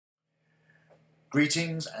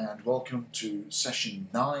Greetings and welcome to session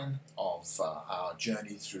 9 of our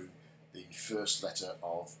journey through the first letter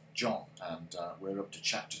of John, and we're up to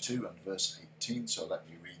chapter 2 and verse 18, so let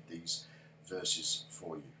me read these verses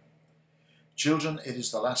for you. Children, it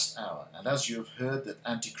is the last hour, and as you have heard that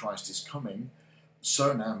Antichrist is coming,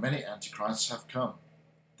 so now many Antichrists have come.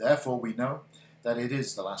 Therefore we know that it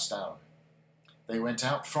is the last hour. They went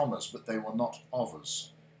out from us, but they were not of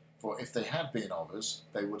us. For if they had been of us,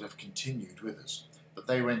 they would have continued with us. But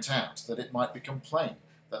they went out, that it might become plain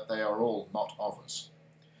that they are all not of us.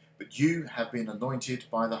 But you have been anointed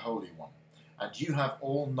by the Holy One, and you have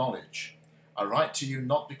all knowledge. I write to you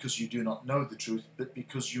not because you do not know the truth, but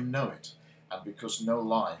because you know it, and because no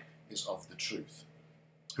lie is of the truth.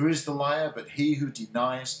 Who is the liar but he who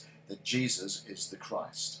denies that Jesus is the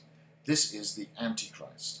Christ? This is the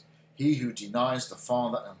Antichrist, he who denies the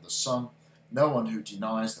Father and the Son. No one who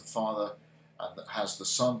denies the Father has the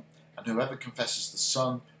Son, and whoever confesses the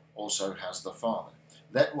Son also has the Father.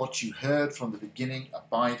 Let what you heard from the beginning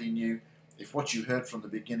abide in you. If what you heard from the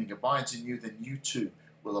beginning abides in you, then you too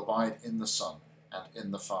will abide in the Son and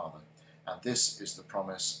in the Father. And this is the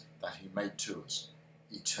promise that he made to us,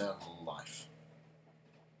 eternal life.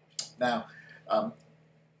 Now,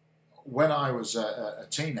 when I was a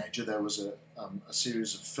teenager, there was a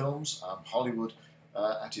series of films, Hollywood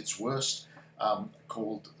at its worst,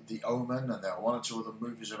 called The Omen, and there were one or two other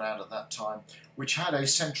movies around at that time, which had a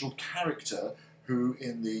central character who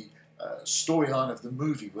in the storyline of the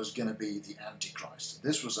movie was going to be the Antichrist.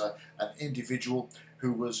 This was an individual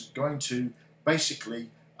who was going to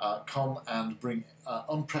basically come and bring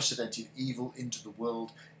unprecedented evil into the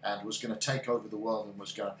world, and was going to take over the world and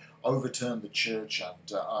was going to overturn the church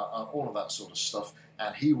and all of that sort of stuff,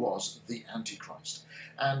 and he was the Antichrist.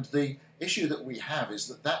 And the issue that we have is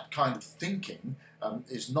that that kind of thinking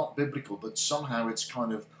is not biblical, but somehow it's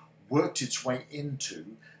kind of worked its way into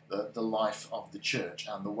the life of the church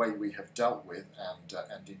and the way we have dealt with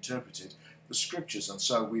and interpreted the scriptures. And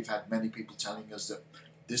so we've had many people telling us that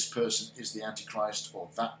this person is the Antichrist, or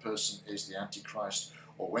that person is the Antichrist,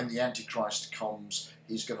 or when the Antichrist comes,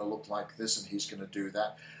 he's going to look like this and he's going to do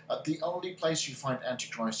that. The only place you find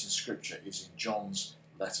Antichrist in Scripture is in John's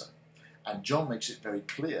letter. And John makes it very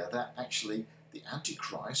clear that actually the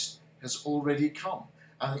Antichrist has already come.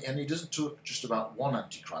 And he doesn't talk just about one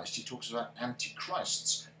Antichrist, he talks about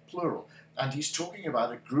Antichrists, plural. And he's talking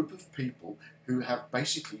about a group of people who have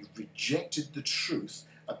basically rejected the truth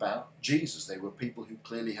about Jesus. They were people who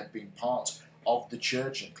clearly had been part of the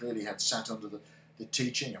church and clearly had sat under the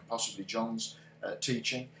teaching and possibly John's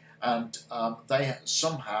teaching, and they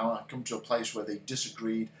somehow come to a place where they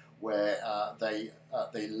disagreed, where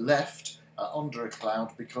they left under a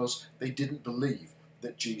cloud because they didn't believe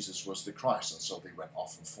that Jesus was the Christ, and so they went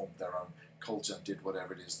off and formed their own cult and did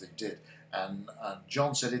whatever it is they did. And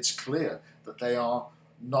John said it's clear that they are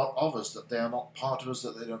not of us, that they are not part of us,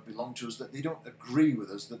 that they don't belong to us, that they don't agree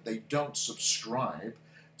with us, that they don't subscribe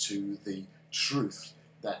to the truth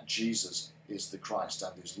that Jesus is the Christ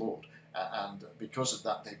and is Lord. And because of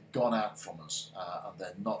that, they've gone out from us, and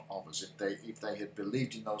they're not of us. If they had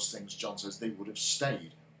believed in those things, John says, they would have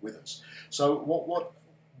stayed with us. So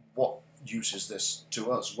what use is this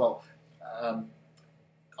to us? Well,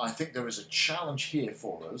 I think there is a challenge here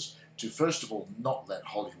for us to, first of all, not let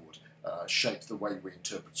Hollywood shape the way we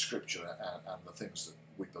interpret Scripture and the things that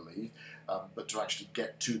we believe, but to actually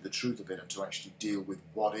get to the truth of it and to actually deal with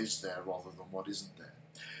what is there rather than what isn't there.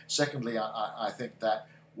 Secondly, I think that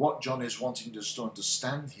what John is wanting us to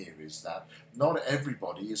understand here is that not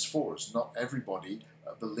everybody is for us. Not everybody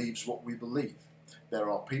believes what we believe. There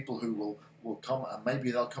are people who will come, and maybe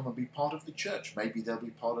they'll come and be part of the church. Maybe they'll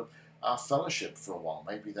be part of our fellowship for a while.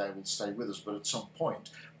 Maybe they will stay with us, but at some point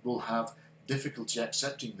we'll have difficulty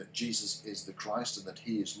accepting that Jesus is the Christ and that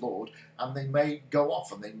he is Lord, and they may go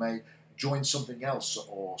off and they may join something else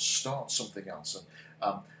or start something else.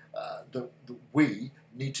 And we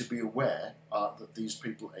need to be aware that these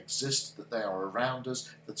people exist, that they are around us,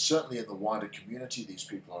 that certainly in the wider community these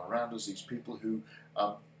people are around us, these people who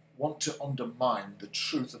want to undermine the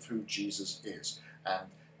truth of who Jesus is. And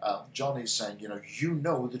John is saying, you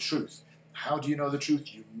know the truth. How do you know the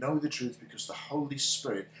truth? You know the truth because the Holy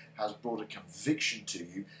Spirit has brought a conviction to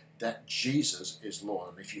you that Jesus is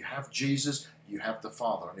Lord. And if you have Jesus, you have the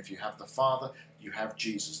Father. And if you have the Father, you have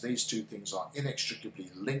Jesus. These two things are inextricably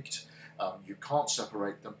linked. You can't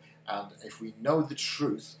separate them. And if we know the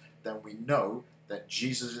truth, then we know that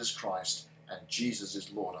Jesus is Christ and Jesus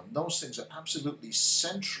is Lord. And those things are absolutely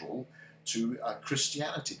central to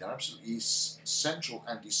Christianity. They're absolutely central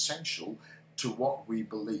and essential to what we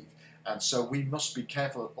believe. And so we must be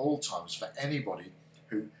careful at all times for anybody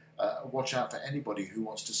who watch out for anybody who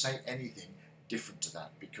wants to say anything different to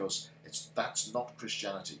that, because that's not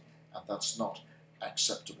Christianity, and that's not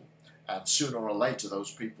acceptable. And sooner or later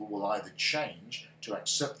those people will either change to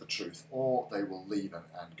accept the truth, or they will leave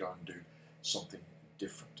and go and do something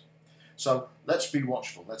different. So let's be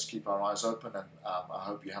watchful, let's keep our eyes open, and I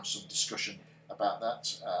hope you have some discussion about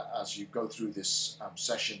that as you go through this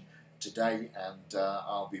session today, and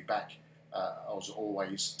I'll be back as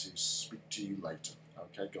always to speak to you later.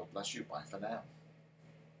 Okay, God bless you, bye for now.